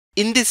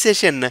In this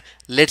session,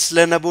 let's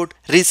learn about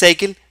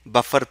recycle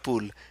buffer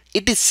pool.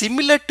 It is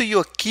similar to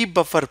your key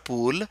buffer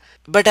pool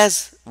but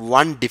has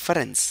one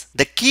difference.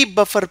 The key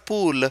buffer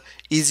pool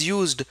is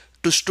used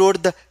to store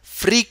the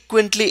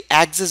frequently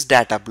accessed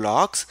data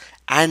blocks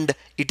and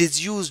it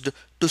is used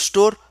to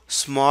store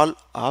small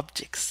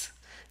objects.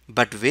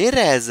 But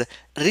whereas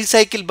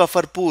recycle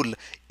buffer pool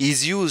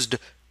is used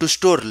to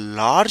store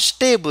large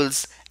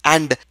tables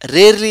and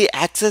rarely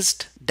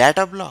accessed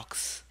data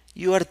blocks.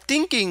 You are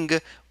thinking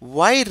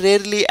why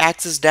rarely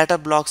accessed data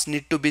blocks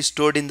need to be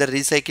stored in the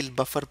recycle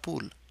buffer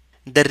pool.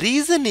 The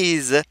reason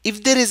is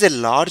if there is a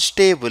large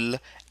table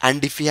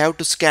and if you have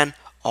to scan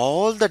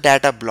all the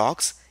data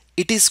blocks,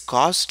 it is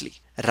costly,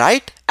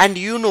 right? And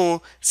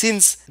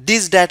since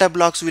these data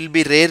blocks will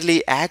be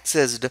rarely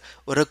accessed,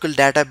 Oracle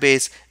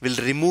database will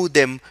remove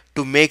them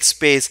to make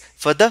space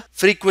for the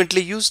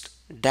frequently used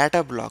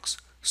data blocks.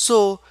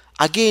 So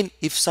again,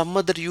 if some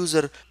other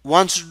user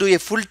wants to do a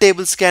full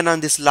table scan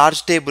on this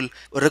large table,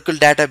 Oracle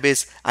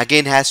database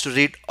again has to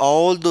read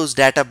all those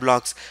data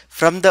blocks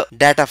from the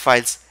data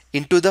files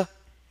into the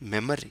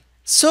memory.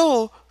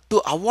 So to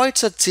avoid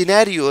such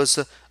scenarios,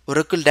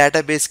 Oracle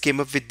database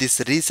came up with this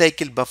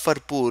recycle buffer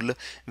pool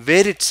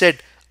where it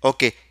said,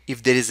 okay,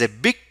 if there is a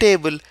big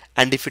table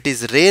and if it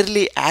is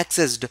rarely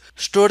accessed,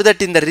 store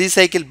that in the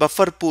recycle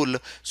buffer pool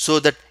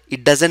so that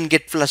it doesn't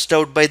get flushed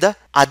out by the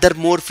other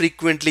more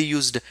frequently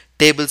used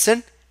tables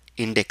and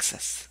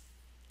indexes.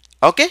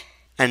 Okay?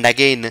 And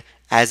again,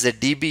 as a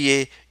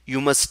DBA,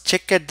 you must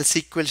check at the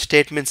SQL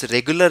statements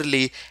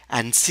regularly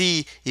and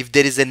see if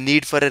there is a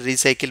need for a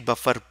recycle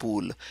buffer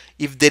pool.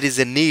 If there is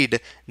a need,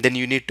 then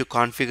you need to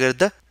configure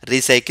the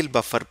recycle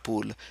buffer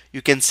pool.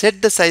 You can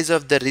set the size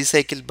of the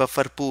recycle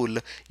buffer pool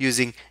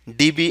using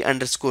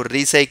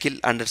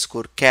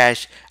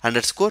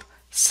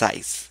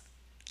db_recycle_cache_size.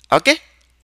 Okay?